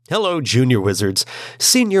Hello, Junior Wizards.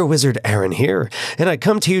 Senior Wizard Aaron here, and I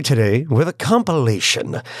come to you today with a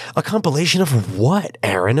compilation. A compilation of what,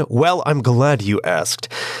 Aaron? Well, I'm glad you asked.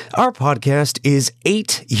 Our podcast is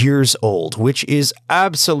 8 years old, which is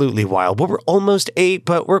absolutely wild. Well, we're almost 8,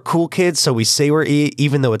 but we're cool kids, so we say we're 8,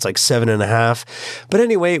 even though it's like 7.5. But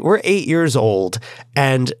anyway, we're 8 years old,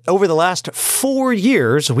 and over the last 4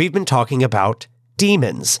 years, we've been talking about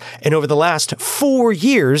demons. And over the last 4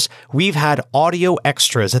 years, we've had audio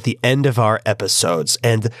extras at the end of our episodes.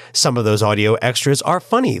 And some of those audio extras are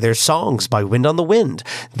funny. They're songs by Wind on the Wind.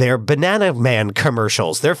 They're Banana Man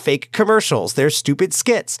commercials. They're fake commercials. They're stupid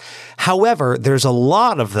skits. However, there's a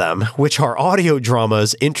lot of them which are audio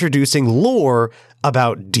dramas introducing lore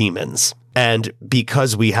about demons. And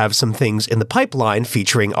because we have some things in the pipeline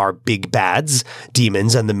featuring our big bads,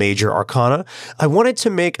 demons, and the major arcana, I wanted to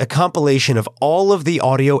make a compilation of all of the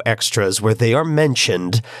audio extras where they are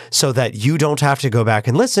mentioned so that you don't have to go back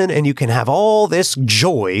and listen and you can have all this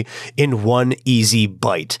joy in one easy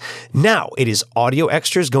bite. Now, it is audio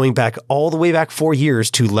extras going back all the way back 4 years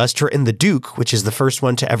to Lester and the Duke, which is the first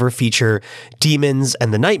one to ever feature demons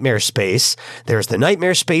and the Nightmare Space. There's the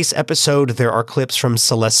Nightmare Space episode. There are clips from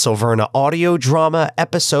Celeste Silverna audio drama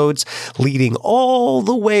episodes leading all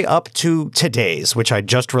the way up to today's, which I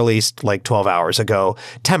just released like 12 hours ago,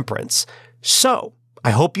 Temperance. So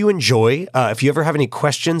I hope you enjoy. If you ever have any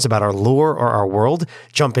questions about our lore or our world,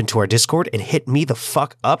 jump into our Discord and hit me the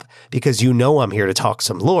fuck up because you know I'm here to talk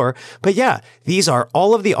some lore. But yeah, these are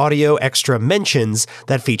all of the audio extra mentions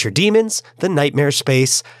that feature demons, the Nightmare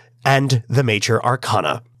Space, and the major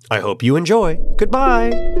arcana. I hope you enjoy.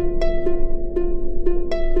 Goodbye.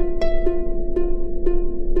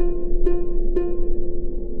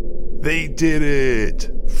 They did it!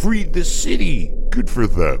 Freed the city! Good for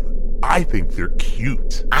them. I think they're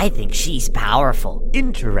cute. I think she's powerful.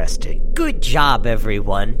 Interesting. Good job,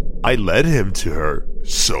 everyone. I led him to her,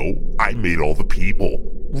 so I made all the people.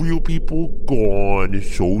 Real people gone.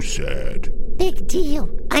 It's so sad. Big deal.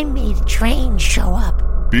 I made a train show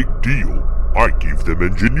up. Big deal. I gave them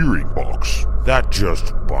engineering box. That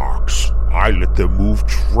just box. I let them move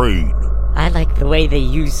train. I like the way they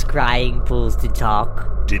use scrying pools to talk.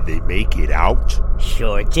 Did they make it out?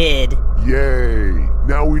 Sure did. Yay!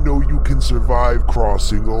 Now we know you can survive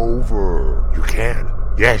crossing over. You can?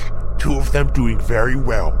 Yes, 2 of them doing very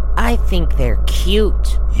well. I think they're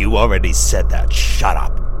cute. You already said that. Shut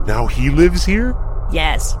up. Now he lives here?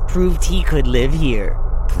 Yes, proved he could live here.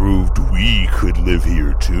 Proved we could live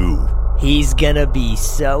here too. He's gonna be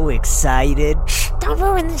so excited. Shh, don't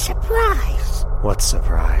ruin the surprise. What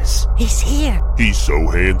surprise? He's here. He's so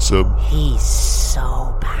handsome. He's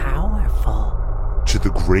so powerful. To the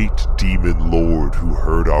great demon lord who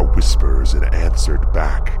heard our whispers and answered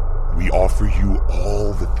back, we offer you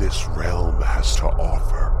all that this realm has to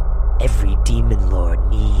offer. Every demon lord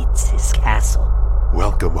needs his castle.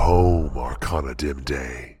 Welcome home, Arcana Dim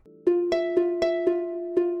Day.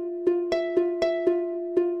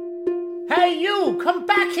 Hey, you! Come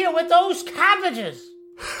back here with those cabbages!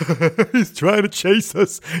 He's trying to chase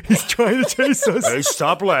us. Hey,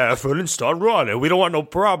 stop laughing and start running. We don't want no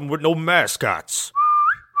problem with no mascots.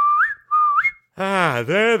 Ah,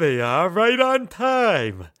 there they are, right on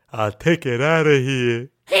time. I'll take it out of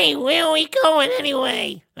here. Hey, where are we going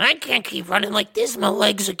anyway? I can't keep running like this. My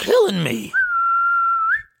legs are killing me.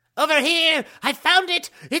 Over here! I found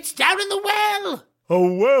it! It's down in the well!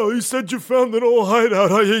 Oh, well, you said you found an old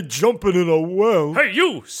hideout. I hate jumping in a well. Hey,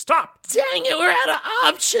 you! Stop! Dang it, we're out of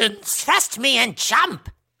options! Trust me and jump.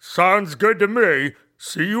 Sounds good to me.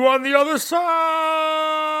 See you on the other side!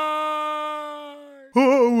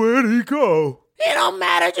 Oh, where'd he go? It don't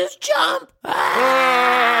matter, just jump!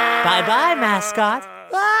 Bye-bye, mascot.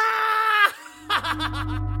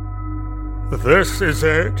 This is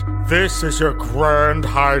it? This is your grand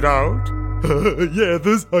hideout? Yeah,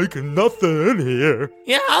 there's like nothing in here.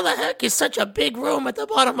 Yeah, how the heck is such a big room at the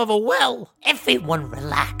bottom of a well? Everyone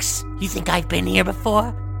relax. You think I've been here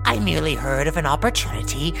before? I merely heard of an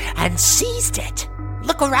opportunity and seized it.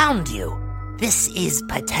 Look around you. This is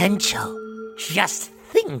potential. Just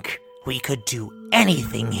think. We could do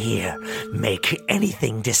anything here. Make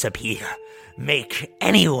anything disappear. Make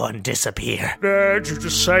anyone disappear. Did you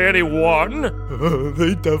just say anyone?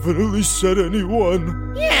 They definitely said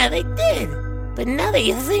anyone. Yeah, they did. But now that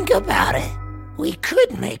you think about it, we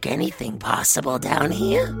could make anything possible down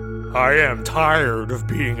here. I am tired of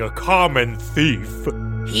being a common thief.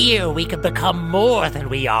 Here we could become more than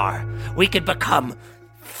we are. We could become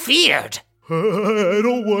feared. I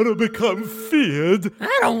don't want to become feared.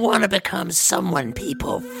 I don't want to become someone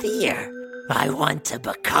people fear. I want to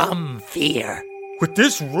become fear. With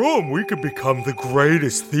this room, we could become the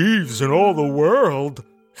greatest thieves in all the world.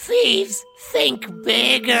 Thieves, think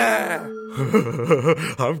bigger.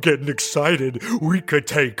 I'm getting excited. We could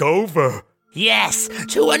take over. Yes,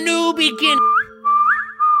 to a new beginning.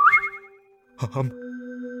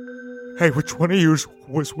 Hey, which one of you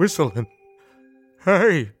was whistling?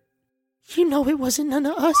 Hey. You know it wasn't none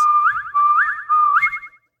of us.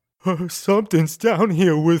 Something's down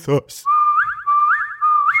here with us.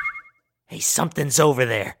 Hey, something's over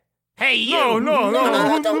there. Hey, you!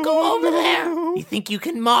 No, Don't go over there! You think you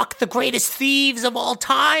can mock the greatest thieves of all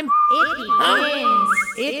time?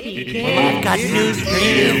 It begins. Well, I've got news for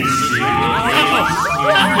you.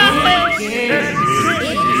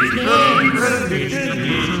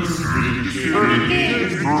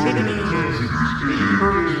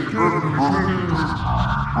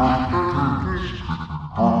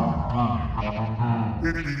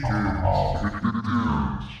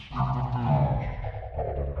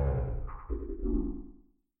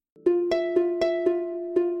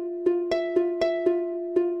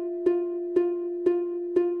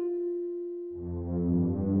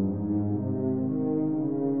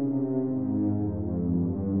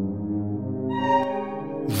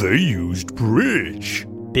 They used bridge.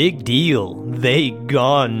 Big deal. They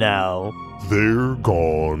gone now. They're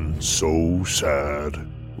gone, so sad.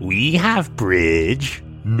 We have bridge.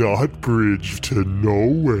 Not bridge to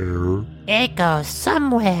nowhere. It goes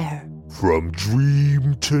somewhere. From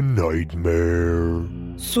dream to nightmare.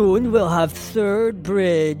 Soon we'll have third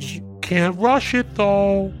bridge. Can't rush it,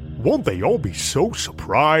 though. Won't they all be so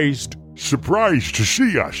surprised? Surprised to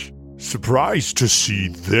see us. Surprised to see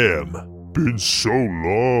them. Been so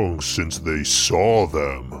long since they saw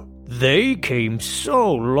them. They came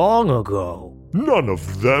so long ago. None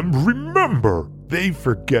of them remember. They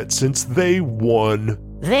forget since they won.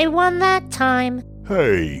 They won that time.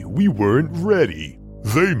 Hey, we weren't ready.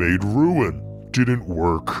 They made ruin. Didn't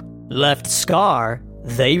work. Left scar.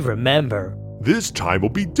 They remember. This time will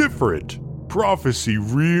be different. Prophecy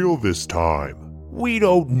real this time. We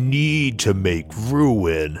don't need to make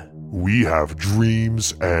ruin. We have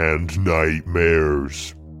dreams and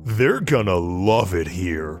nightmares. They're gonna love it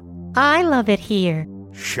here. I love it here.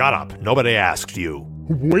 Shut up. Nobody asked you.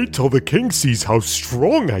 Wait till the king sees how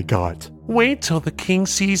strong I got. Wait till the king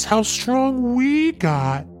sees how strong we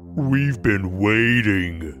got. We've been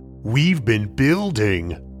waiting. We've been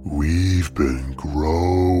building. We've been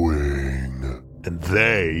growing. And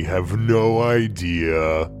they have no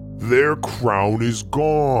idea. Their crown is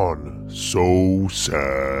gone. So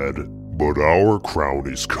sad. But our crown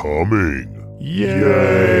is coming.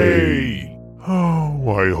 Yay!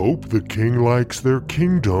 Oh, I hope the king likes their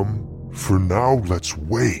kingdom. For now, let's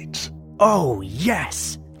wait. Oh,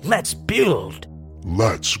 yes. Let's build.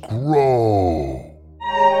 Let's grow.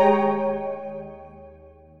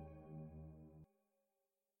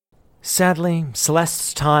 Sadly,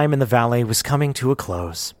 Celeste's time in the valley was coming to a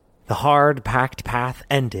close. The hard, packed path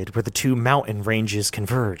ended where the two mountain ranges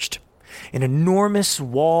converged. An enormous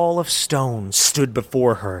wall of stone stood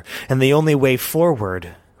before her, and the only way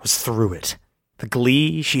forward was through it. The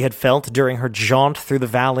glee she had felt during her jaunt through the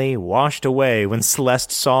valley washed away when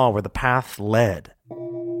Celeste saw where the path led.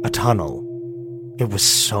 A tunnel. It was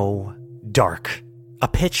so dark. A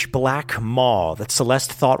pitch-black maw that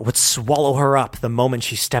Celeste thought would swallow her up the moment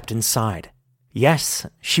she stepped inside. Yes,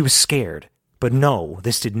 she was scared, but no,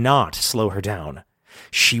 this did not slow her down.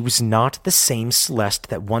 She was not the same Celeste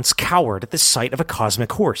that once cowered at the sight of a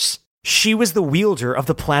cosmic horse. She was the wielder of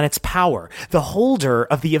the planet's power, the holder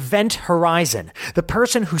of the event horizon, the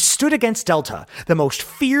person who stood against Delta, the most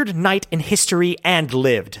feared knight in history, and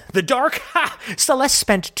lived. The dark? Ha! Celeste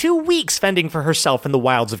spent 2 weeks fending for herself in the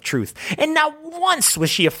wilds of truth, and not once was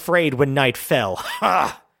she afraid when night fell.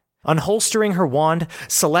 Ha! Unholstering her wand,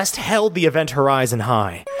 Celeste held the event horizon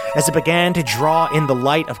high. As it began to draw in the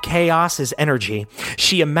light of chaos's energy,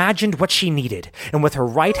 she imagined what she needed, and with her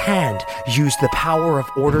right hand used the power of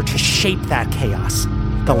order to shape that chaos.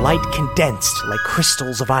 The light condensed like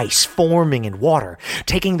crystals of ice forming in water,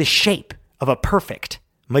 taking the shape of a perfect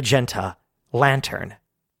magenta lantern.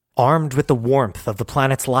 Armed with the warmth of the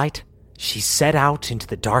planet's light, she set out into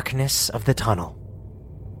the darkness of the tunnel.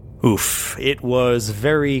 Oof, it was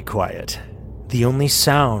very quiet. The only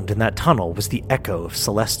sound in that tunnel was the echo of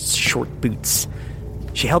Celeste's short boots.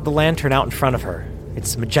 She held the lantern out in front of her.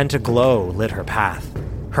 Its magenta glow lit her path.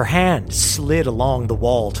 Her hand slid along the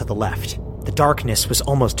wall to the left. The darkness was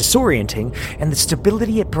almost disorienting, and the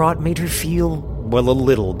stability it brought made her feel, well, a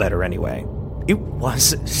little better anyway. It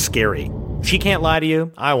was scary. She can't lie to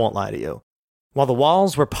you, I won't lie to you. While the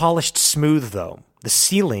walls were polished smooth, though, the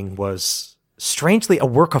ceiling was strangely a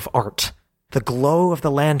work of art. The glow of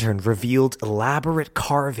the lantern revealed elaborate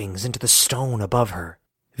carvings into the stone above her.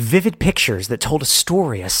 Vivid pictures that told a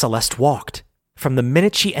story as Celeste walked. From the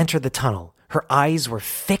minute she entered the tunnel, her eyes were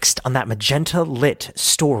fixed on that magenta-lit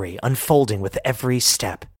story unfolding with every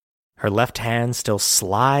step. Her left hand still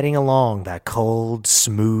sliding along that cold,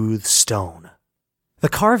 smooth stone. The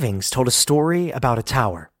carvings told a story about a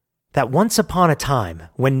tower. That once upon a time,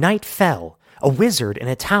 when night fell, a wizard in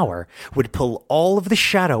a tower would pull all of the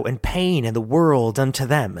shadow and pain in the world unto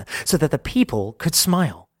them, so that the people could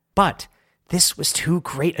smile. But this was too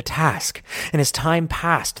great a task, and as time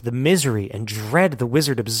passed, the misery and dread the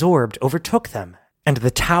wizard absorbed overtook them, and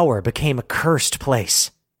the tower became a cursed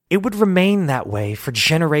place. It would remain that way for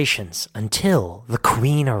generations until the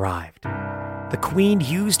queen arrived. The queen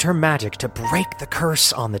used her magic to break the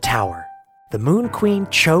curse on the tower. The Moon Queen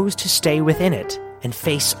chose to stay within it and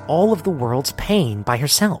face all of the world's pain by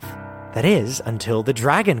herself. That is, until the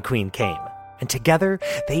Dragon Queen came, and together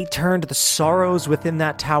they turned the sorrows within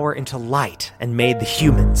that tower into light and made the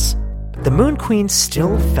humans. But the Moon Queen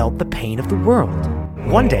still felt the pain of the world.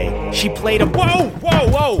 One day, she played a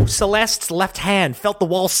whoa! Celeste's left hand felt the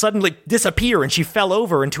wall suddenly disappear and she fell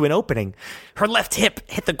over into an opening. Her left hip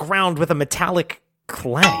hit the ground with a metallic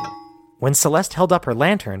clang. When Celeste held up her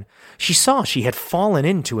lantern, she saw she had fallen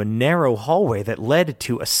into a narrow hallway that led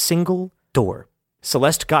to a single door.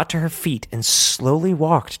 Celeste got to her feet and slowly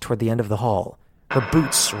walked toward the end of the hall, her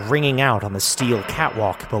boots ringing out on the steel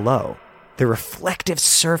catwalk below. The reflective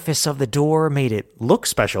surface of the door made it look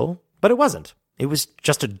special, but it wasn't. It was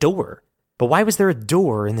just a door. But why was there a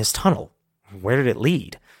door in this tunnel? Where did it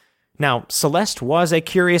lead? Now, Celeste was a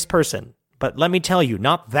curious person, but let me tell you,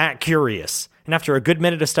 not that curious. And after a good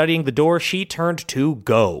minute of studying the door, she turned to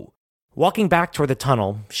go. Walking back toward the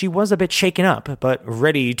tunnel, she was a bit shaken up, but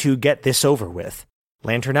ready to get this over with.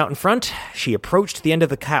 Lantern out in front, she approached the end of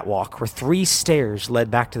the catwalk where 3 stairs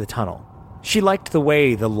led back to the tunnel. She liked the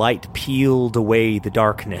way the light peeled away the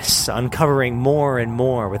darkness, uncovering more and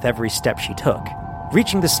more with every step she took.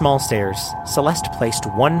 Reaching the small stairs, Celeste placed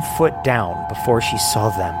 1 foot down before she saw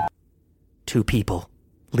them. 2 people,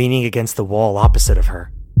 leaning against the wall opposite of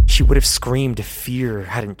her. She would have screamed if fear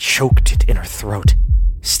hadn't choked it in her throat.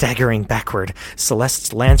 Staggering backward,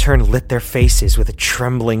 Celeste's lantern lit their faces with a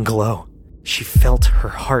trembling glow. She felt her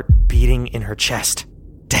heart beating in her chest.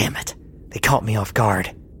 Damn it, they caught me off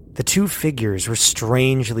guard. The 2 figures were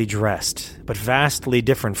strangely dressed, but vastly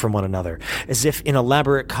different from one another, as if in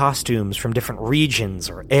elaborate costumes from different regions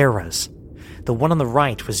or eras. The one on the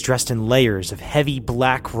right was dressed in layers of heavy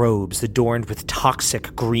black robes adorned with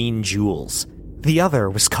toxic green jewels. The other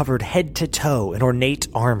was covered head to toe in ornate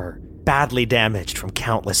armor, badly damaged from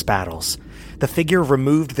countless battles. The figure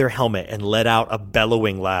removed their helmet and let out a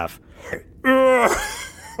bellowing laugh.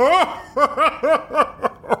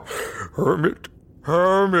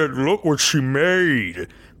 Hermit, look what she made.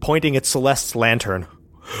 Pointing at Celeste's lantern.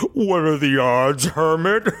 What are the odds,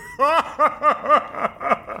 Hermit?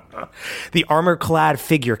 The armor-clad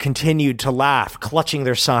figure continued to laugh, clutching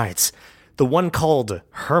their sides. The one called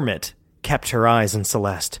Hermit kept her eyes on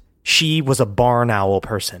Celeste. She was a barn owl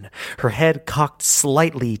person, her head cocked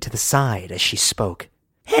slightly to the side as she spoke.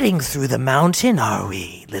 Heading through the mountain, are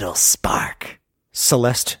we, little spark?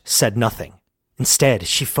 Celeste said nothing. Instead,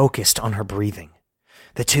 she focused on her breathing.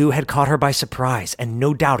 The 2 had caught her by surprise and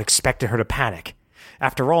no doubt expected her to panic.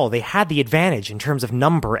 After all, they had the advantage in terms of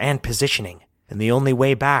number and positioning, and the only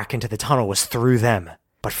way back into the tunnel was through them.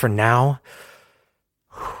 But for now,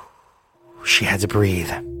 she had to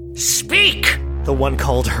breathe. Speak! The one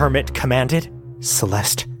called Hermit commanded.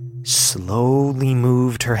 Celeste slowly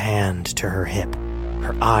moved her hand to her hip,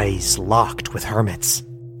 her eyes locked with Hermit's.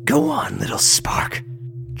 Go on, little spark.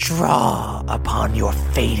 Draw upon your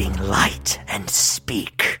fading light and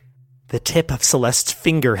speak. The tip of Celeste's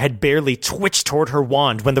finger had barely twitched toward her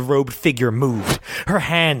wand when the robed figure moved. Her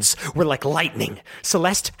hands were like lightning.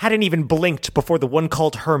 Celeste hadn't even blinked before the one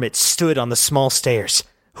called Hermit stood on the small stairs,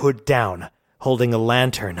 hood down, holding a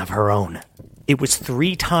lantern of her own. It was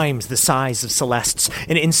 3 times the size of Celeste's,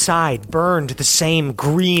 and inside burned the same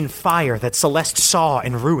green fire that Celeste saw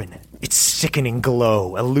in ruin. Its sickening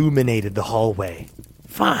glow illuminated the hallway.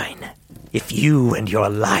 Fine. If you and your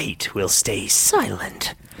light will stay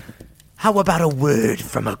silent, how about a word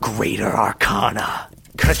from a greater arcana?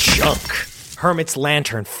 Ka-chunk! Hermit's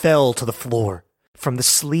lantern fell to the floor. From the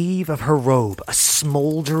sleeve of her robe, a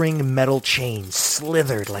smoldering metal chain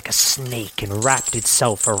slithered like a snake and wrapped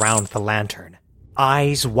itself around the lantern.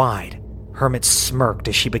 Eyes wide, Hermit smirked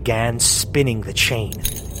as she began spinning the chain.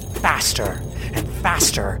 Faster and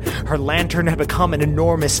faster, her lantern had become an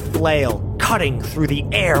enormous flail, cutting through the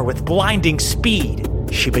air with blinding speed.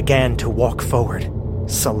 She began to walk forward.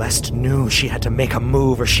 Celeste knew she had to make a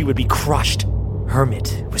move or she would be crushed.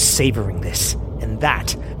 Hermit was savoring this, and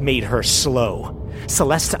that made her slow.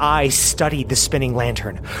 Celeste's eyes studied the spinning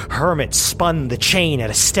lantern. Hermit spun the chain at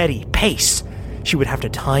a steady pace. She would have to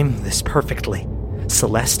time this perfectly.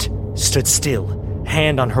 Celeste stood still,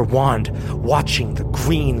 hand on her wand, watching the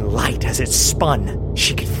green light as it spun.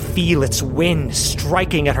 She could feel its wind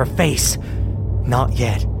striking at her face. Not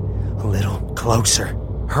yet. A little closer.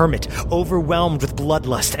 Hermit, overwhelmed with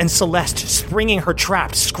bloodlust, and Celeste, springing her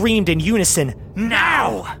trap, screamed in unison,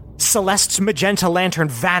 "Now!" Celeste's magenta lantern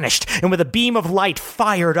vanished, and with a beam of light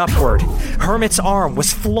fired upward. Hermit's arm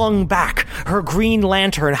was flung back, her green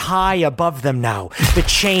lantern high above them now, the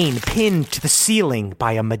chain pinned to the ceiling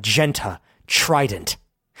by a magenta trident.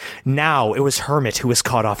 Now it was Hermit who was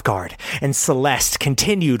caught off guard, and Celeste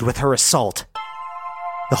continued with her assault.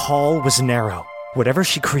 The hall was narrow. Whatever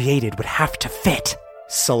she created would have to fit.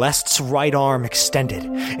 Celeste's right arm extended,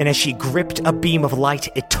 and as she gripped a beam of light,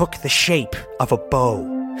 it took the shape of a bow.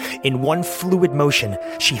 In one fluid motion,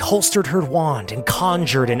 she holstered her wand and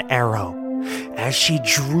conjured an arrow. As she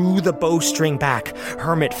drew the bowstring back,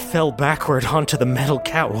 Hermit fell backward onto the metal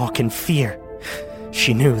catwalk in fear.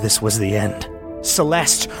 She knew this was the end.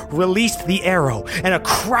 Celeste released the arrow, and a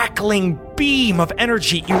crackling beam of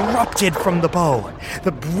energy erupted from the bow.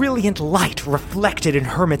 The brilliant light reflected in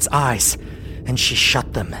Hermit's eyes, and she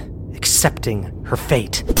shut them, accepting her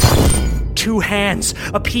fate. Two hands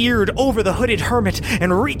appeared over the hooded Hermit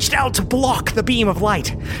and reached out to block the beam of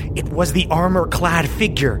light. It was the armor-clad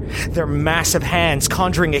figure, their massive hands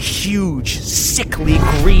conjuring a huge, sickly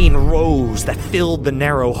green rose that filled the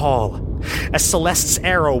narrow hall. As Celeste's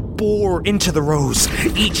arrow bore into the rose,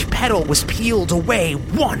 each petal was peeled away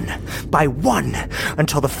one by one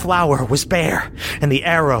until the flower was bare and the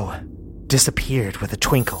arrow disappeared with a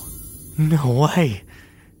twinkle. No way.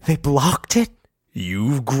 They blocked it?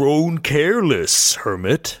 "You've grown careless,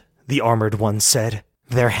 Hermit," the armored one said,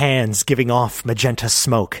 their hands giving off magenta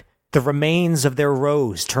smoke. The remains of their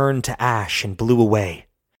rose turned to ash and blew away.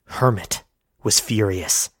 Hermit was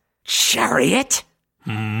furious. "Chariot?"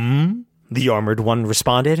 The armored one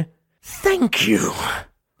responded. "Thank you."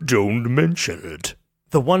 "Don't mention it."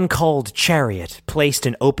 The one called Chariot placed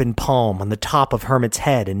an open palm on the top of Hermit's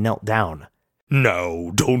head and knelt down.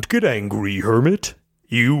 "Now, don't get angry, Hermit.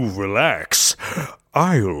 You relax.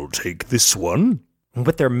 I'll take this one."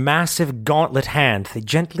 With their massive gauntlet hand, they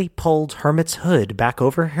gently pulled Hermit's hood back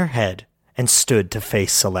over her head and stood to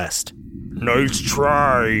face Celeste. "Nice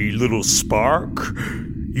try, little spark.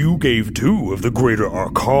 You gave two of the greater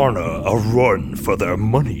Arcana a run for their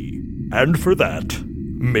money. And for that,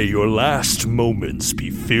 may your last moments be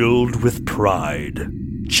filled with pride."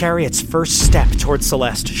 Chariot's first step toward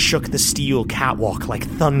Celeste shook the steel catwalk like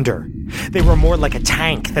thunder. They were more like a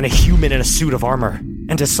tank than a human in a suit of armor.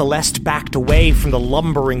 And as Celeste backed away from the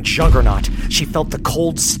lumbering juggernaut, she felt the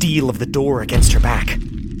cold steel of the door against her back.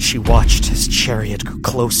 She watched as Chariot grew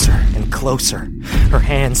closer and closer, her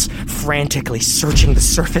hands frantically searching the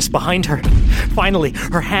surface behind her. Finally,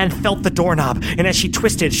 her hand felt the doorknob, and as she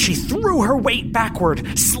twisted, she threw her weight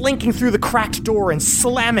backward, slinking through the cracked door and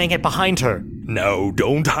slamming it behind her. "Now,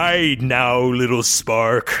 don't hide now, little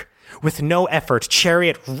spark." With no effort,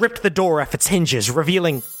 Chariot ripped the door off its hinges,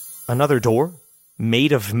 revealing another door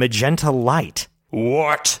made of magenta light.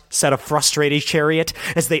 "What?" said a frustrated Chariot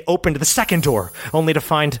as they opened the second door, only to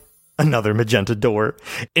find another magenta door.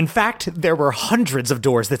 In fact, there were hundreds of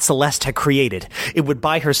doors that Celeste had created. It would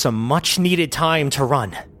buy her some much-needed time to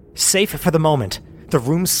run. Safe for the moment, the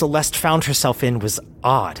room Celeste found herself in was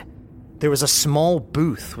odd. There was a small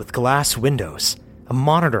booth with glass windows, a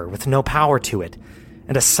monitor with no power to it,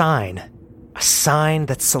 and a sign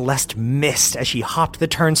that Celeste missed as she hopped the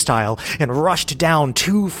turnstile and rushed down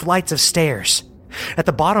 2 flights of stairs. At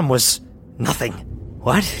the bottom was nothing.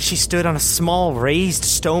 What? She stood on a small raised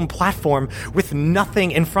stone platform with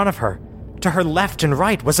nothing in front of her. To her left and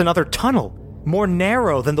right was another tunnel, more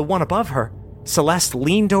narrow than the one above her. Celeste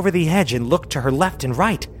leaned over the edge and looked to her left and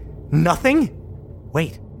right. Nothing?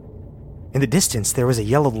 Wait. In the distance, there was a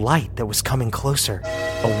yellow light that was coming closer.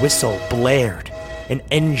 A whistle blared. An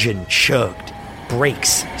engine chugged.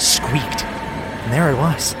 Brakes squeaked. And there it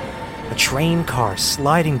was. A train car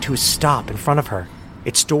sliding to a stop in front of her.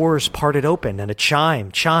 Its doors parted open and a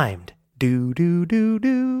chime chimed.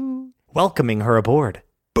 Do-do-do-do. Welcoming her aboard.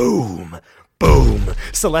 Boom! Boom!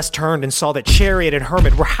 Celeste turned and saw that Chariot and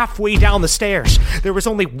Hermit were halfway down the stairs. There was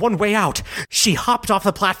only one way out. She hopped off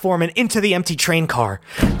the platform and into the empty train car.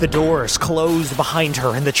 The doors closed behind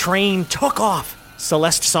her and the train took off.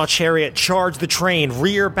 Celeste saw Chariot charge the train,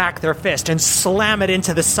 rear back their fist, and slam it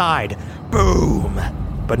into the side. Boom!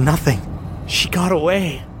 but nothing. She got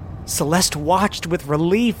away. Celeste watched with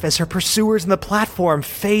relief as her pursuers on the platform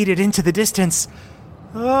faded into the distance.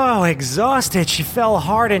 Oh, exhausted, she fell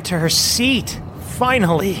hard into her seat.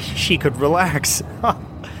 Finally, she could relax.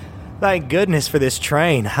 Thank goodness for this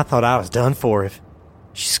train. I thought I was done for.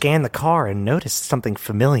 She scanned the car and noticed something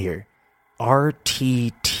familiar.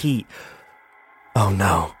 RTT. Oh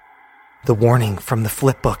no. The warning from the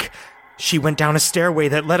flipbook. She went down a stairway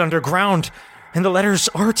that led underground, and the letters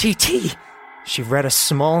RTT. She read a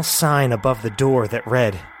small sign above the door that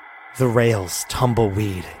read, "The Rails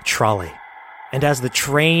Tumbleweed Trolley." And as the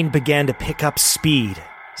train began to pick up speed,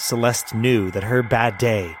 Celeste knew that her bad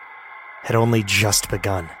day had only just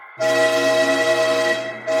begun.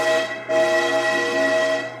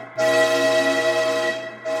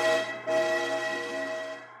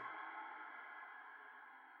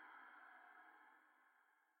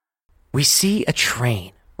 We see a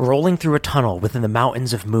train rolling through a tunnel within the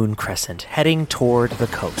mountains of Moon Crescent, heading toward the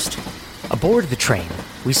coast. Aboard the train,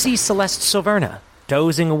 we see Celeste Silverna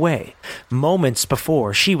dozing away, moments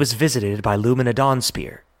before she was visited by Lumina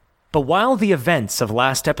Dawnspear. But while the events of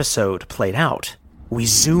last episode played out, we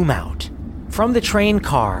zoom out. From the train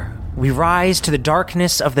car, we rise to the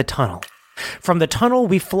darkness of the tunnel. From the tunnel,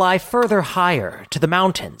 we fly further higher to the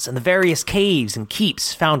mountains and the various caves and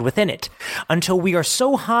keeps found within it, until we are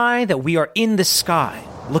so high that we are in the sky,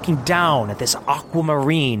 looking down at this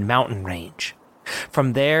aquamarine mountain range.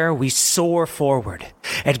 From there, we soar forward.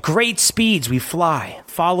 At great speeds, we fly,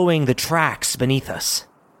 following the tracks beneath us.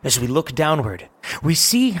 As we look downward, we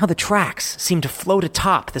see how the tracks seem to float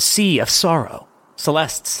atop the Sea of Sorrow,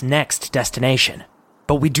 Celeste's next destination.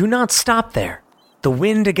 But we do not stop there. The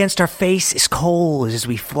wind against our face is cold as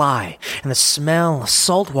we fly, and the smell of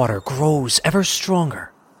salt water grows ever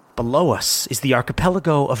stronger. Below us is the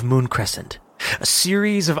archipelago of Moon Crescent, a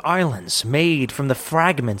series of islands made from the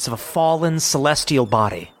fragments of a fallen celestial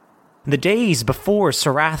body. In the days before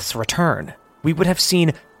Sarath's return, we would have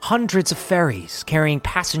seen hundreds of ferries carrying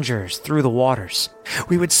passengers through the waters.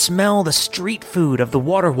 We would smell the street food of the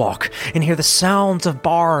water walk and hear the sounds of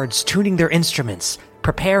bards tuning their instruments,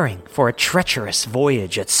 preparing for a treacherous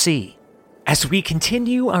voyage at sea. As we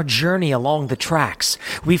continue our journey along the tracks,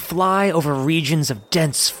 we fly over regions of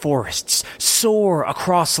dense forests, soar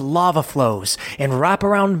across lava flows, and wrap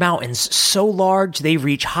around mountains so large they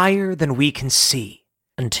reach higher than we can see,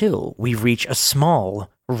 until we reach a small,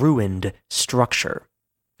 ruined structure.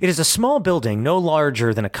 It is a small building no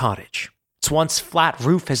larger than a cottage. Its once flat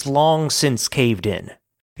roof has long since caved in.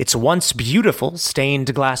 Its once beautiful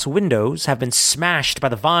stained glass windows have been smashed by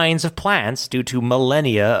the vines of plants due to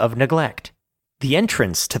millennia of neglect. The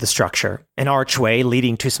entrance to the structure, an archway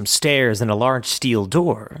leading to some stairs and a large steel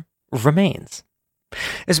door, remains.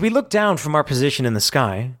 As we look down from our position in the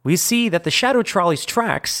sky, we see that the Shadow Trolley's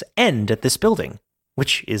tracks end at this building,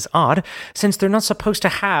 which is odd, since they're not supposed to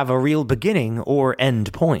have a real beginning or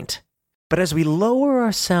end point. But as we lower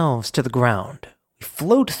ourselves to the ground, we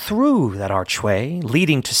float through that archway,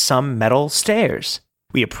 leading to some metal stairs.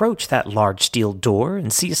 We approach that large steel door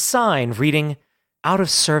and see a sign reading, "Out of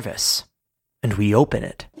service," and we open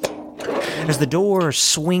it. As the door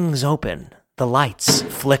swings open, the lights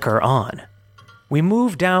flicker on. We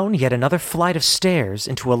move down yet another flight of stairs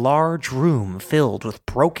into a large room filled with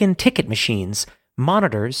broken ticket machines,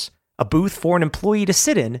 monitors, a booth for an employee to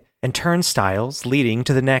sit in, and turnstiles leading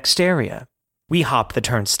to the next area. We hop the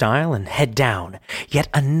turnstile and head down yet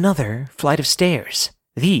another flight of stairs,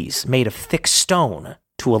 these made of thick stone,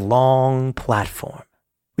 to a long platform.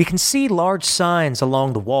 We can see large signs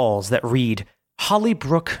along the walls that read,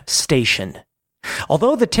 "Hollybrook Station."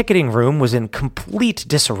 Although the ticketing room was in complete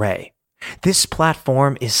disarray, this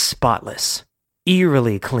platform is spotless,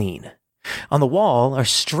 eerily clean. On the wall are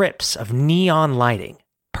strips of neon lighting,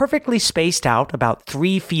 perfectly spaced out about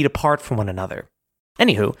 3 feet apart from one another.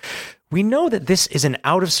 Anywho, we know that this is an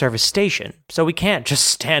out-of-service station, so we can't just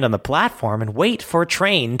stand on the platform and wait for a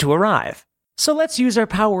train to arrive. So let's use our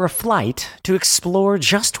power of flight to explore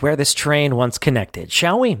just where this train once connected,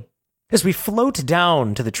 shall we? As we float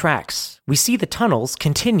down to the tracks, we see the tunnels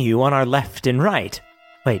continue on our left and right.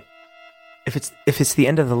 Wait, if it's the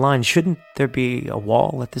end of the line, shouldn't there be a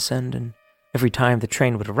wall at this end, and every time the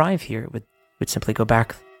train would arrive here, it would simply go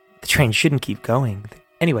back? The train shouldn't keep going.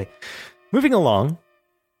 Anyway, moving along,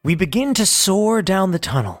 we begin to soar down the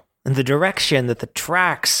tunnel in the direction that the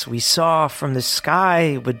tracks we saw from the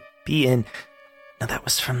sky would be in. No, that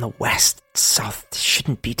was from the west. South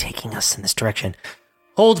shouldn't be taking us in this direction.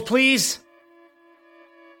 Hold, please.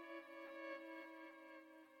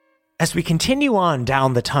 As we continue on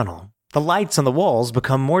down the tunnel, the lights on the walls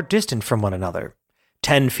become more distant from one another.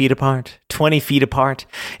 10 feet apart, 20 feet apart,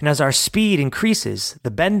 and as our speed increases,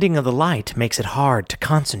 the bending of the light makes it hard to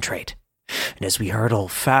concentrate. And as we hurtle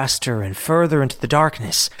faster and further into the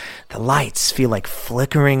darkness, the lights feel like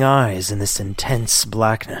flickering eyes in this intense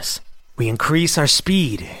blackness. We increase our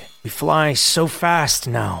speed. We fly so fast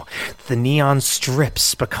now that the neon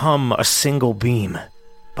strips become a single beam.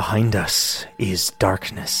 Behind us is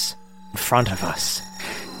darkness. In front of us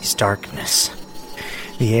is darkness.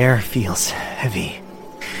 The air feels heavy.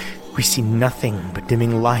 We see nothing but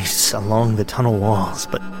dimming lights along the tunnel walls,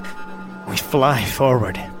 but we fly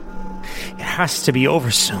forward. It has to be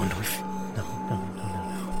over soon.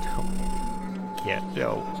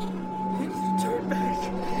 No. Turn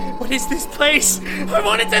back. What is this place? I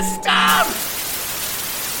want it to stop!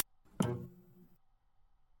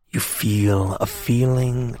 You feel a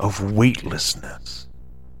feeling of weightlessness.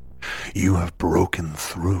 You have broken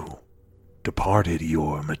through, departed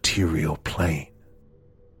your material plane.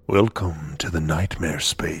 Welcome to the nightmare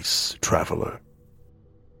space, traveler.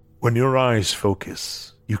 When your eyes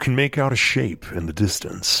focus, you can make out a shape in the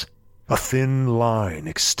distance. A thin line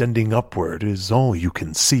extending upward is all you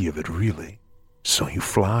can see of it, really. So you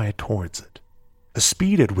fly towards it. The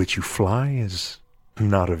speed at which you fly is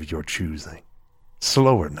not of your choosing.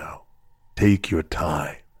 Slower now. Take your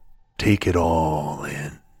time. Take it all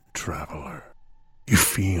in, traveler. You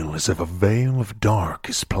feel as if a veil of dark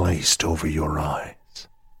is placed over your eyes.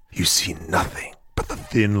 You see nothing but the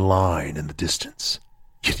thin line in the distance.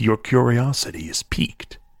 Yet your curiosity is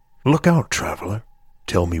piqued. Look out, traveler.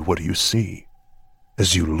 Tell me what you see.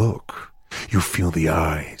 As you look, you feel the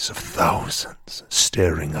eyes of thousands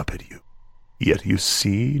staring up at you. Yet you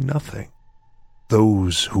see nothing.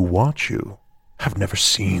 Those who watch you have never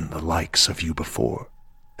seen the likes of you before,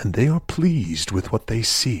 and they are pleased with what they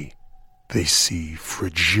see. They see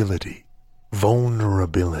fragility,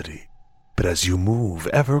 vulnerability. But as you move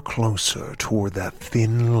ever closer toward that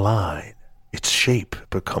thin line, its shape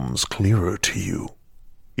becomes clearer to you.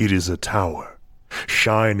 It is a tower,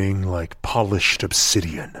 shining like polished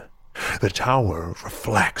obsidian. The tower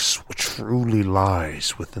reflects what truly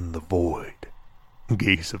lies within the void.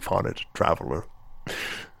 Gaze upon it, traveler.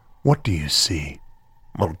 What do you see?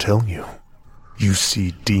 I'll tell you. You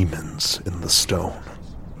see demons in the stone.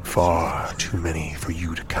 Far too many for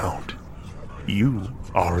you to count. You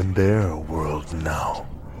are in their world now.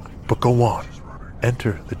 But go on.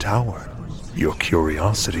 Enter the tower. Your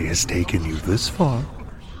curiosity has taken you this far.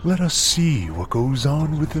 Let us see what goes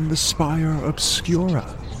on within the Spire Obscura,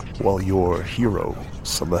 while your hero,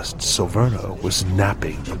 Celeste Silverna, was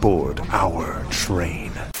napping aboard our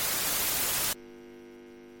train.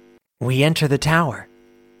 We enter the tower.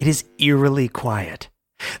 It is eerily quiet.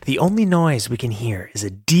 The only noise we can hear is a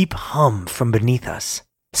deep hum from beneath us,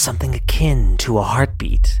 something akin to a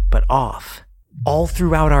heartbeat, but off. All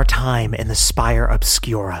throughout our time in the Spire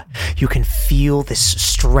Obscura, you can feel this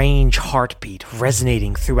strange heartbeat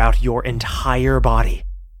resonating throughout your entire body.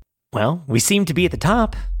 Well, we seem to be at the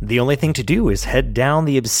top. The only thing to do is head down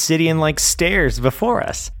the obsidian-like stairs before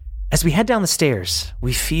us. As we head down the stairs,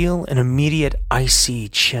 we feel an immediate icy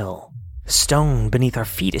chill. The stone beneath our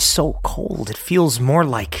feet is so cold it feels more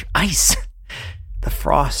like ice. The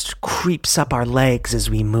frost creeps up our legs as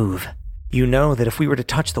we move. You know that if we were to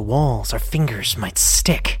touch the walls, our fingers might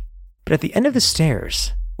stick. But at the end of the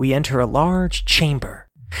stairs, we enter a large chamber,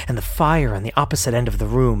 and the fire on the opposite end of the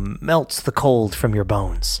room melts the cold from your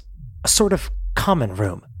bones. A sort of common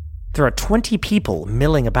room. There are 20 people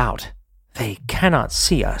milling about. They cannot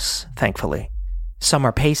see us, thankfully. Some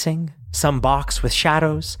are pacing, some box with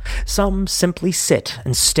shadows, some simply sit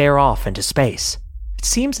and stare off into space. It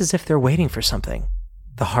seems as if they're waiting for something.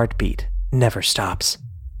 The heartbeat never stops.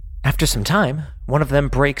 After some time, one of them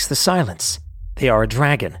breaks the silence. They are a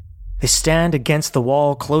dragon. They stand against the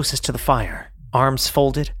wall closest to the fire, arms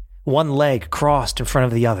folded, one leg crossed in front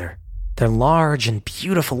of the other. Their large and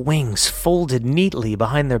beautiful wings folded neatly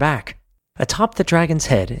behind their back. Atop the dragon's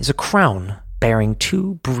head is a crown bearing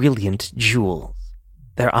 2 brilliant jewels.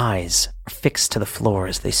 Their eyes are fixed to the floor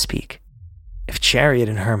as they speak. If Chariot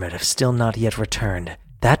and Hermit have still not yet returned,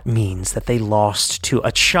 that means that they lost to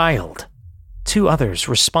a child. 2 others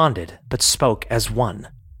responded, but spoke as one.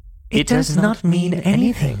 It does not mean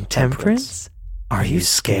anything, Temperance. Are you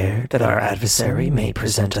scared that our adversary may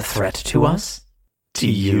present a threat to us? To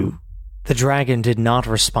you? The dragon did not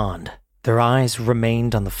respond. Their eyes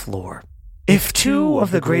remained on the floor. If 2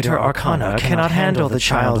 of the greater arcana cannot handle the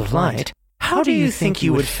Child of Light, how do you think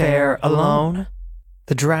you would fare alone?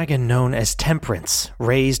 The dragon known as Temperance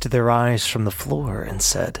raised their eyes from the floor and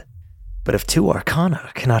said, But if 2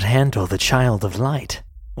 arcana cannot handle the Child of Light,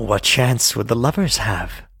 what chance would the lovers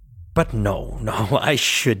have? But no, I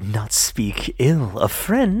should not speak ill of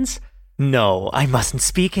friends. No, I mustn't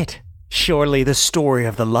speak it. Surely the story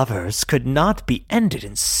of the lovers could not be ended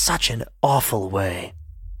in such an awful way,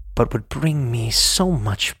 but would bring me so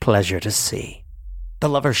much pleasure to see. The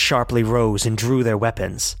lovers sharply rose and drew their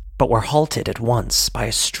weapons, but were halted at once by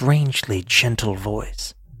a strangely gentle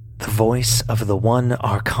voice. The voice of the one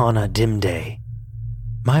Arcana Dimday.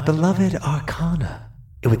 My beloved Arcana,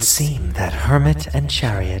 it would seem that Hermit and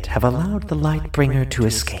Chariot have allowed the Lightbringer to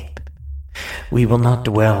escape. We will not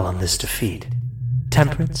dwell on this defeat.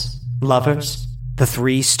 Temperance, lovers, the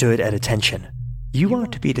three stood at attention. You are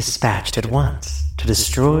to be dispatched at once to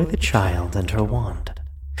destroy the child and her wand.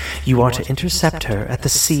 You are to intercept her at the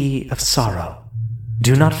Sea of Sorrow.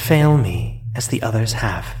 Do not fail me as the others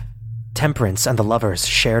have. Temperance and the lovers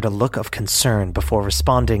shared a look of concern before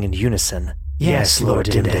responding in unison. Yes, Lord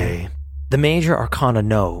Dimday. The major arcana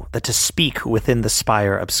know that to speak within the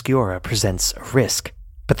Spire Obscura presents a risk,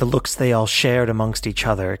 but the looks they all shared amongst each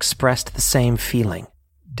other expressed the same feeling.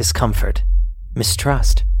 Discomfort,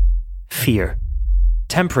 mistrust, fear.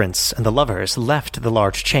 Temperance and the lovers left the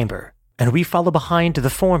large chamber, and we follow behind the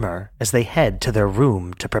former as they head to their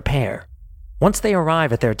room to prepare. Once they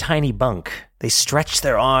arrive at their tiny bunk, they stretch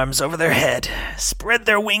their arms over their head, spread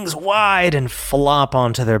their wings wide, and flop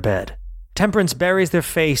onto their bed. Temperance buries their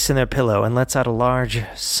face in their pillow and lets out a large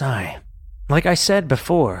sigh. Like I said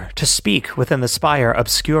before, to speak within the Spire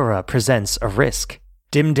Obscura presents a risk.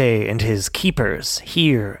 Dimday and his keepers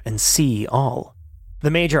hear and see all.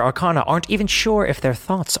 The major arcana aren't even sure if their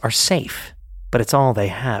thoughts are safe, but it's all they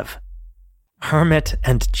have. Hermit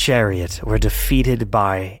and Chariot were defeated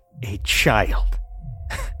by a child.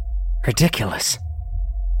 Ridiculous.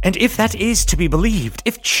 And if that is to be believed,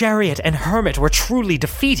 if Chariot and Hermit were truly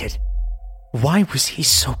defeated, why was he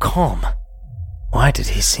so calm? Why did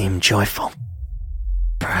he seem joyful?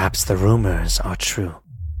 Perhaps the rumors are true,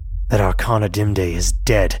 that Arcana Dimday is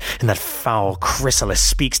dead, and that foul Chrysalis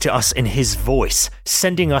speaks to us in his voice,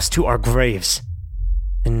 sending us to our graves.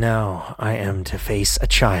 And now I am to face a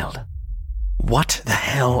child. What the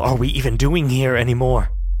hell are we even doing here anymore?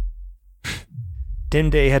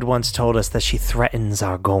 Dimday had once told us that she threatens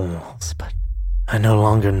our goals, but I no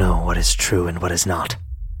longer know what is true and what is not.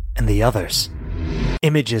 And the others.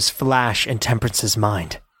 Images flash in Temperance's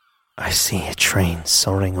mind. I see a train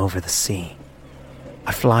soaring over the sea.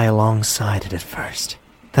 I fly alongside it at first,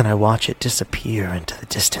 then I watch it disappear into the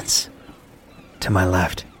distance. To my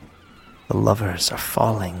left, the lovers are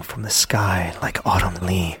falling from the sky like autumn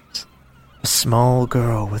leaves. A small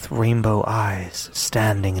girl with rainbow eyes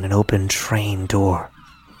standing in an open train door,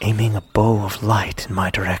 aiming a bow of light in my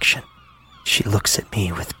direction. She looks at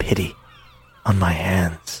me with pity. On my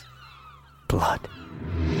hands, blood.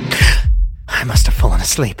 I must have fallen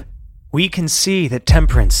asleep. We can see that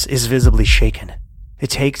Temperance is visibly shaken.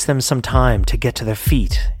 It takes them some time to get to their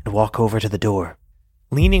feet and walk over to the door.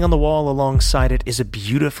 Leaning on the wall alongside it is a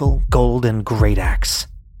beautiful golden great axe.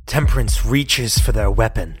 Temperance reaches for their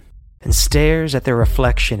weapon and stares at their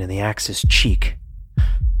reflection in the axe's cheek.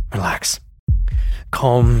 Relax.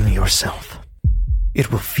 Calm yourself.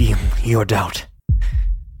 It will feel your doubt.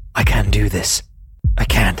 I can do this. I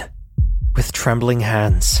can. With trembling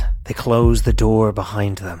hands, they close the door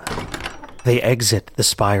behind them. They exit the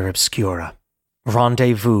Spire Obscura,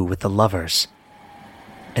 rendezvous with the lovers,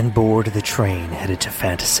 and board the train headed to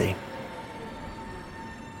Fantasy.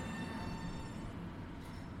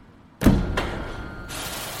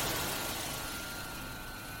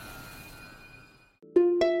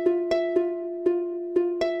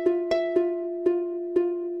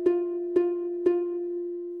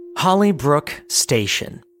 Hollybrook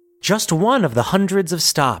Station. Just one of the hundreds of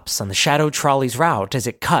stops on the Shadow Trolley's route as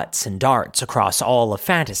it cuts and darts across all of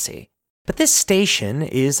Fantasy. But this station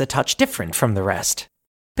is a touch different from the rest.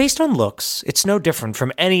 Based on looks, it's no different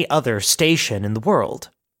from any other station in the world.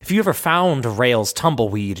 If you ever found a Rails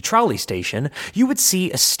Tumbleweed trolley station, you would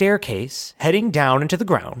see a staircase heading down into the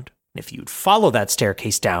ground. And if you'd follow that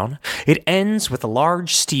staircase down, it ends with a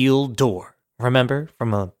large steel door. Remember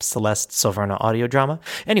from a Celeste Silverna audio drama?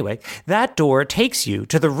 Anyway, that door takes you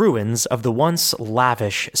to the ruins of the once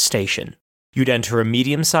lavish station. You'd enter a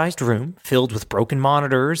medium-sized room filled with broken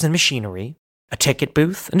monitors and machinery, a ticket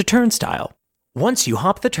booth, and a turnstile. Once you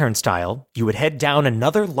hop the turnstile, you would head down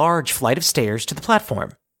another large flight of stairs to the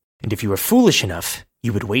platform. And if you were foolish enough,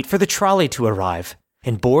 you would wait for the trolley to arrive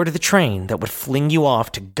and board the train that would fling you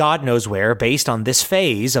off to God knows where based on this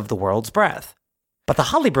phase of the world's breath. But the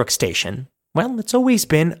Hollybrook station, well, it's always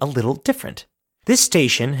been a little different. This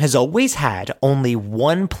station has always had only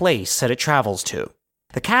one place that it travels to.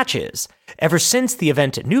 The catch is, Ever since the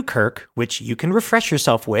event at Newkirk, which you can refresh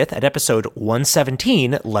yourself with at episode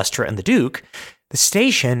 117, Lester and the Duke, the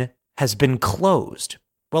station has been closed,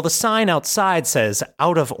 while the sign outside says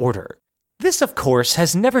out of order. This, of course,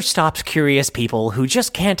 has never stopped curious people who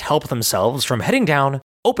just can't help themselves from heading down,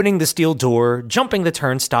 opening the steel door, jumping the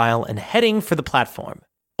turnstile, and heading for the platform,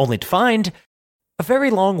 only to find a very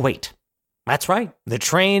long wait. That's right, the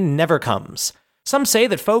train never comes. Some say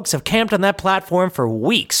that folks have camped on that platform for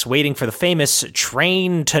weeks waiting for the famous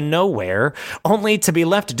train to nowhere, only to be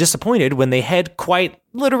left disappointed when they head quite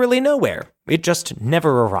literally nowhere. It just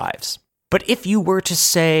never arrives. But if you were to,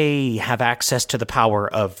 say, have access to the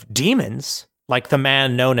power of demons, like the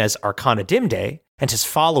man known as Arcana Dimday, and his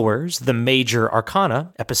followers, the Major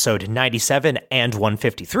Arcana, episode 97 and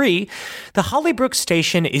 153, the Hollybrook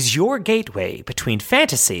Station is your gateway between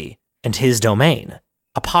fantasy and his domain,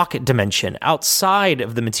 a pocket dimension outside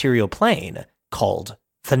of the material plane called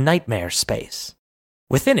the Nightmare Space.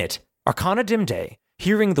 Within it, Arcana Dimday,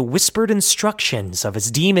 hearing the whispered instructions of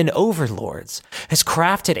his demon overlords, has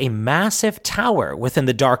crafted a massive tower within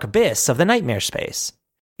the dark abyss of the Nightmare Space.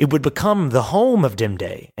 It would become the home of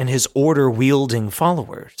Dimday and his order-wielding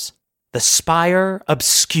followers, the Spire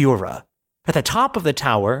Obscura. At the top of the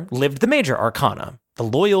tower lived the Major Arcana, the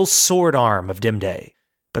loyal sword arm of Dimday.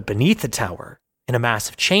 But beneath the tower, in a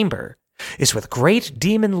massive chamber, is where the great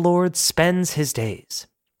demon lord spends his days.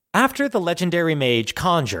 After the legendary mage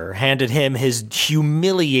Conjure handed him his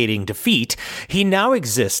humiliating defeat, he now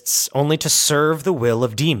exists only to serve the will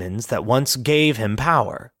of demons that once gave him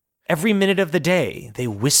power. Every minute of the day, they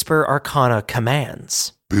whisper Arcana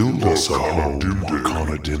commands. Build us a home,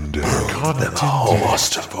 Arcana Dimday. Then the home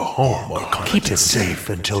must have a home, Arcana. Keep it safe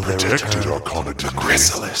until their Protected, return. Arcana Dimday. The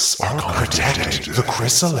chrysalis. Protected. The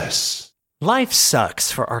chrysalis. Life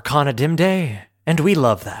sucks for Arcana Dimday, and we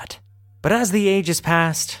love that. But as the ages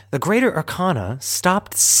passed, the greater Arcana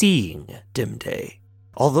stopped seeing Dimday.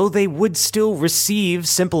 Although they would still receive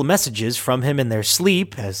simple messages from him in their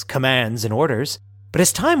sleep as commands and orders, but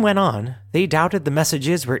as time went on, they doubted the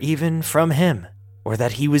messages were even from him, or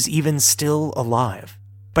that he was even still alive.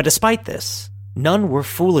 But despite this, none were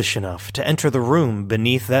foolish enough to enter the room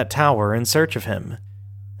beneath that tower in search of him.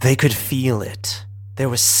 They could feel it. There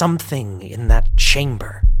was something in that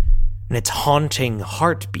chamber, and its haunting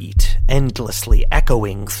heartbeat, endlessly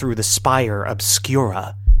echoing through the Spire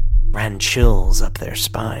Obscura, ran chills up their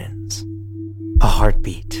spines. A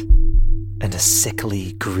heartbeat and a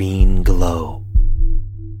sickly green glow.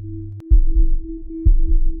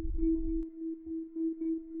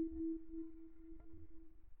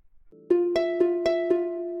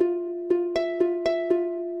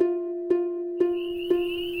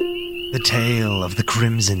 The Tale of the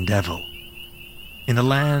Crimson Devil. In the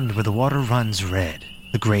land where the water runs red,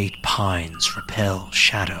 the great pines repel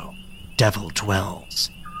shadow, devil dwells.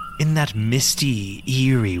 In that misty,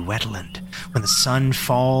 eerie wetland, when the sun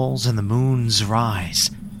falls and the moons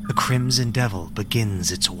rise, the Crimson Devil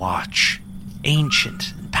begins its watch.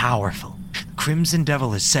 Ancient and powerful, the Crimson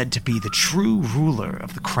Devil is said to be the true ruler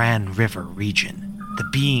of the Cran River region, the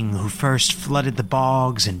being who first flooded the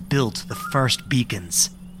bogs and built the first beacons.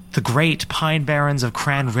 The great pine barrens of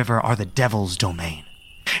Cran River are the devil's domain,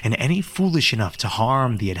 and any foolish enough to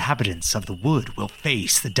harm the inhabitants of the wood will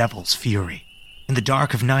face the devil's fury. In the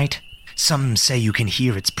dark of night, some say you can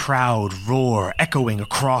hear its proud roar echoing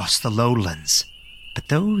across the lowlands. But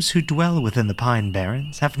those who dwell within the pine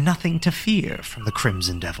barrens have nothing to fear from the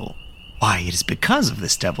Crimson Devil. Why, it is because of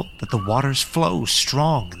this devil that the waters flow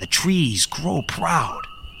strong and the trees grow proud.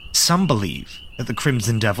 Some believe that the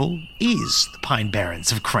Crimson Devil is the Pine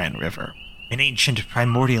Barrens of Cran River, an ancient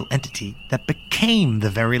primordial entity that became the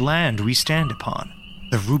very land we stand upon.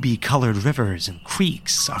 The ruby-colored rivers and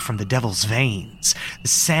creeks are from the devil's veins, the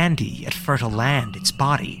sandy yet fertile land its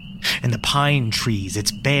body, and the pine trees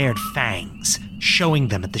its bared fangs, showing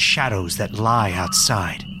them at the shadows that lie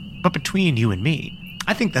outside. But between you and me,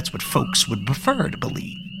 I think that's what folks would prefer to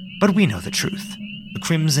believe. But we know the truth. The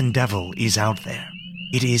Crimson Devil is out there.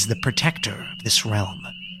 It is the protector of this realm,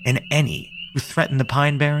 and any who threaten the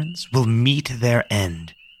Pine Barrens will meet their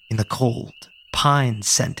end in the cold,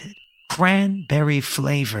 pine-scented,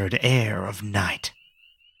 cranberry-flavored air of night.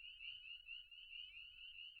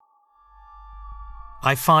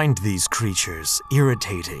 I find these creatures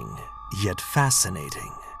irritating, yet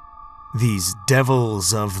fascinating. These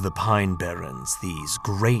devils of the Pine Barrens, these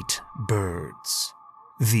great birds,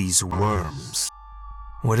 these worms.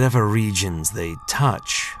 Whatever regions they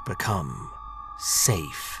touch become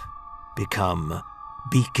safe, become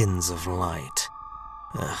beacons of light.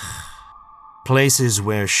 Places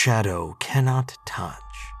where shadow cannot touch.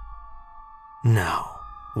 No,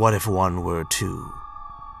 What if one were to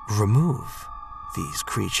remove these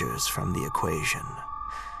creatures from the equation?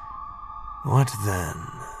 What then?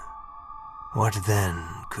 What then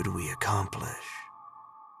could we accomplish?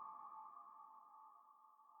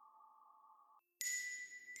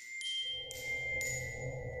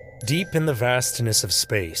 Deep in the vastness of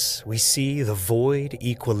space, we see the void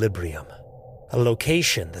equilibrium, a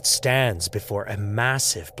location that stands before a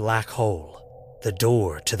massive black hole, the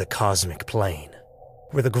door to the cosmic plane,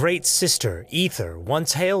 where the great sister Ether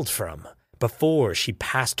once hailed from before she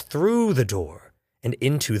passed through the door and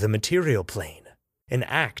into the material plane, an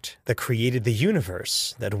act that created the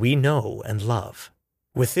universe that we know and love.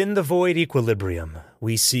 Within the void equilibrium,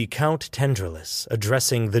 we see Count Tendrillus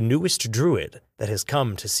addressing the newest druid that has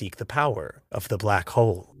come to seek the power of the black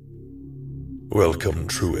hole. Welcome,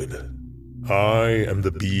 druid. I am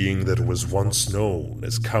the being that was once known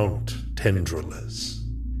as Count Tendrillus.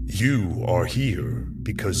 You are here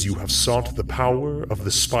because you have sought the power of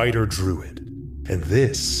the spider druid, and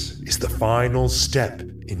this is the final step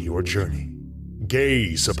in your journey.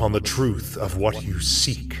 Gaze upon the truth of what you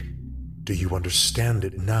seek. Do you understand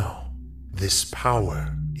it now? This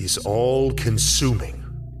power is all-consuming.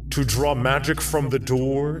 To draw magic from the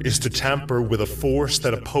door is to tamper with a force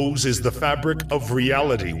that opposes the fabric of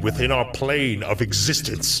reality within our plane of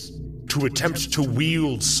existence. To attempt to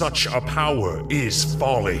wield such a power is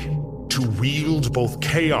folly. To wield both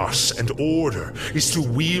chaos and order is to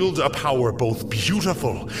wield a power both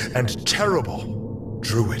beautiful and terrible.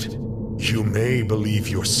 Druid, you may believe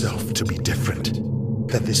yourself to be different,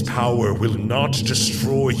 that this power will not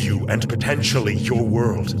destroy you and potentially your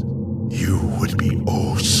world. You would be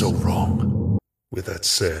oh so wrong. With that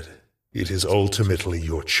said, it is ultimately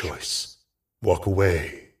your choice. Walk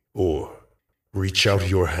away, or reach out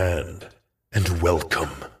your hand and welcome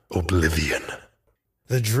oblivion.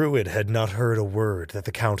 The druid had not heard a word that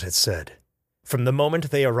the Count had said. From the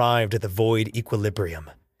moment they arrived at the void equilibrium,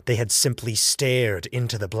 they had simply stared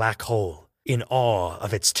into the black hole, in awe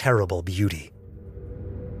of its terrible beauty.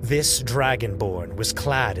 This dragonborn was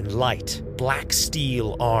clad in light, black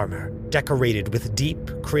steel armor, decorated with deep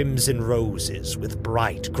crimson roses with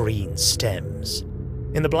bright green stems.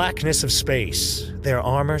 In the blackness of space, their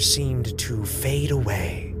armor seemed to fade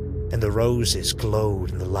away, and the roses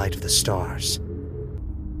glowed in the light of the stars.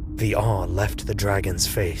 The awe left the dragon's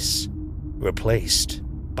face, replaced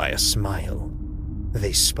by a smile.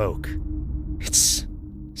 They spoke. "It's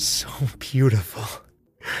so beautiful.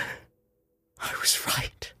 I was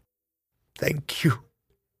right. Thank you.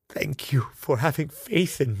 Thank you for having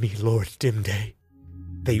faith in me, Lord Dimday."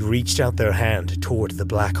 They reached out their hand toward the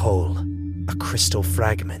black hole. A crystal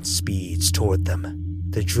fragment speeds toward them.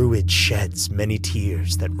 The druid sheds many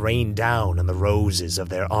tears that rain down on the roses of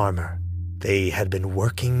their armor. They had been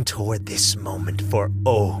working toward this moment for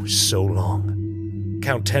oh so long.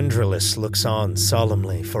 Count Tendrillus looks on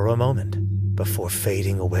solemnly for a moment before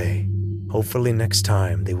fading away. Hopefully next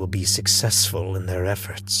time they will be successful in their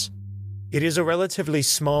efforts. It is a relatively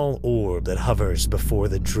small orb that hovers before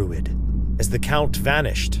the druid. As the Count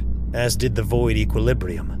vanished, as did the void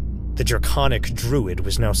equilibrium, the draconic druid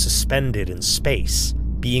was now suspended in space,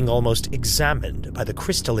 being almost examined by the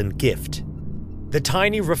crystalline gift. The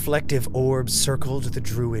tiny reflective orb circled the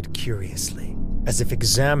druid curiously, as if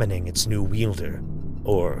examining its new wielder,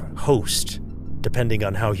 or host, depending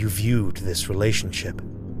on how you viewed this relationship.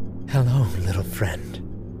 "Hello, little friend."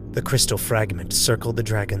 The crystal fragment circled the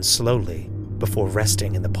dragon slowly before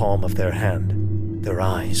resting in the palm of their hand. Their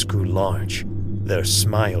eyes grew large. Their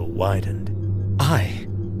smile widened. "I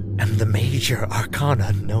am the major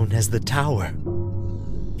arcana known as the Tower.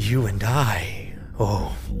 You and I,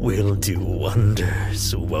 we'll do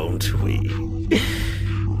wonders, won't we?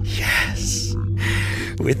 Yes.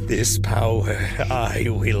 With this power, I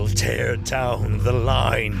will tear down the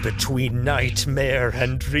line between nightmare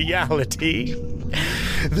and reality.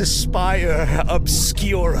 The spire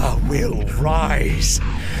obscura will rise.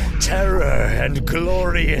 Terror and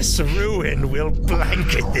glorious ruin will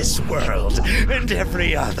blanket this world and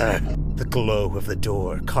every other." The glow of the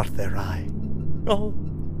door caught their eye. Oh,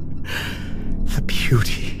 the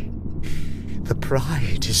beauty. The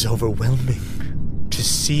pride is overwhelming. To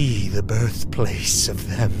see the birthplace of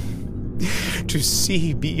them. To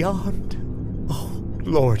see beyond. Oh,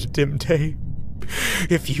 Lord Dimday.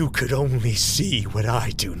 If you could only see what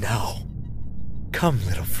I do now. Come,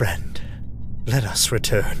 little friend, let us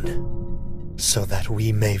return, so that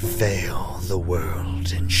we may veil the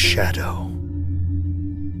world in shadow.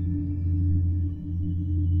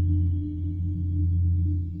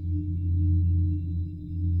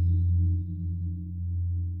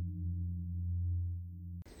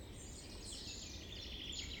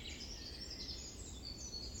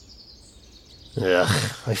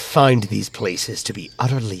 Ugh, I find these places to be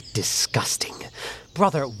utterly disgusting.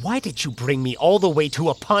 Brother, why did you bring me all the way to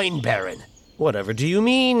a pine barren? Whatever do you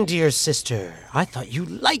mean, dear sister? I thought you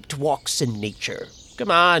liked walks in nature.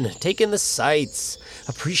 Come on, take in the sights.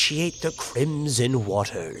 Appreciate the crimson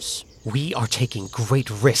waters. We are taking great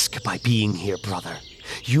risk by being here, brother.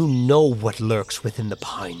 You know what lurks within the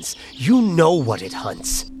pines. You know what it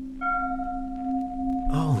hunts.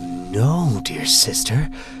 Oh no, dear sister.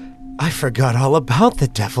 I forgot all about the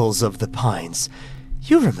devils of the pines.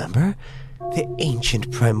 You remember? The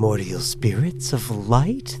ancient primordial spirits of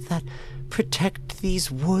light that protect these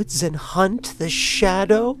woods and hunt the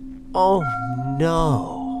shadow? Oh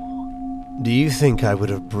no. Do you think I would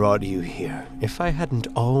have brought you here if I hadn't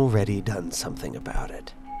already done something about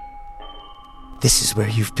it? This is where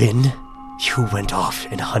you've been? You went off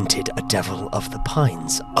and hunted a devil of the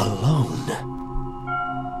pines alone.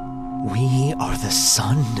 We are the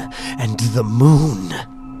sun and the moon.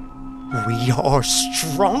 We are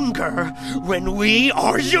stronger when we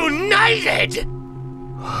are united!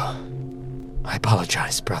 I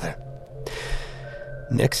apologize, brother.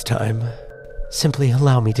 Next time, simply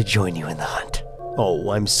allow me to join you in the hunt. Oh,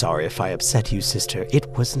 I'm sorry if I upset you, sister. It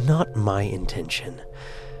was not my intention.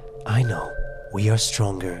 I know we are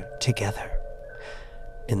stronger together.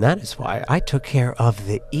 And that is why I took care of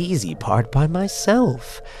the easy part by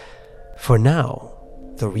myself. For now,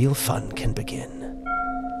 the real fun can begin.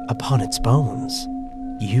 Upon its bones,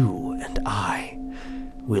 you and I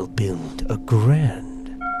will build a grand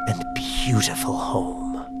and beautiful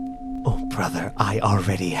home. Oh, brother, I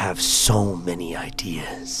already have so many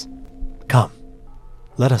ideas. Come,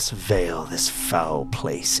 let us veil this foul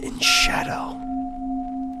place in shadow.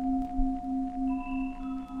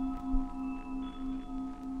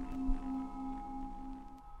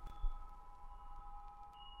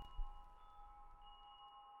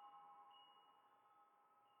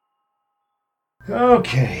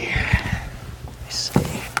 Okay. Let me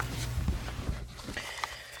see.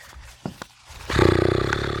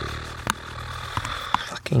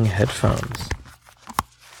 Fucking headphones.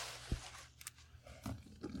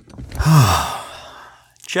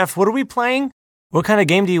 Jeff, what are we playing? What kind of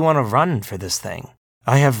game do you want to run for this thing?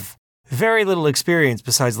 I have very little experience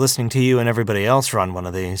besides listening to you and everybody else run one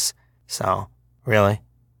of these. So, really?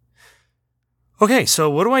 Okay, so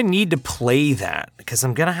what do I need to play that? Because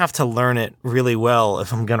I'm going to have to learn it really well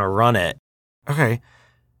if I'm going to run it. Okay.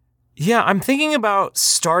 Yeah, I'm thinking about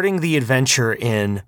starting the adventure in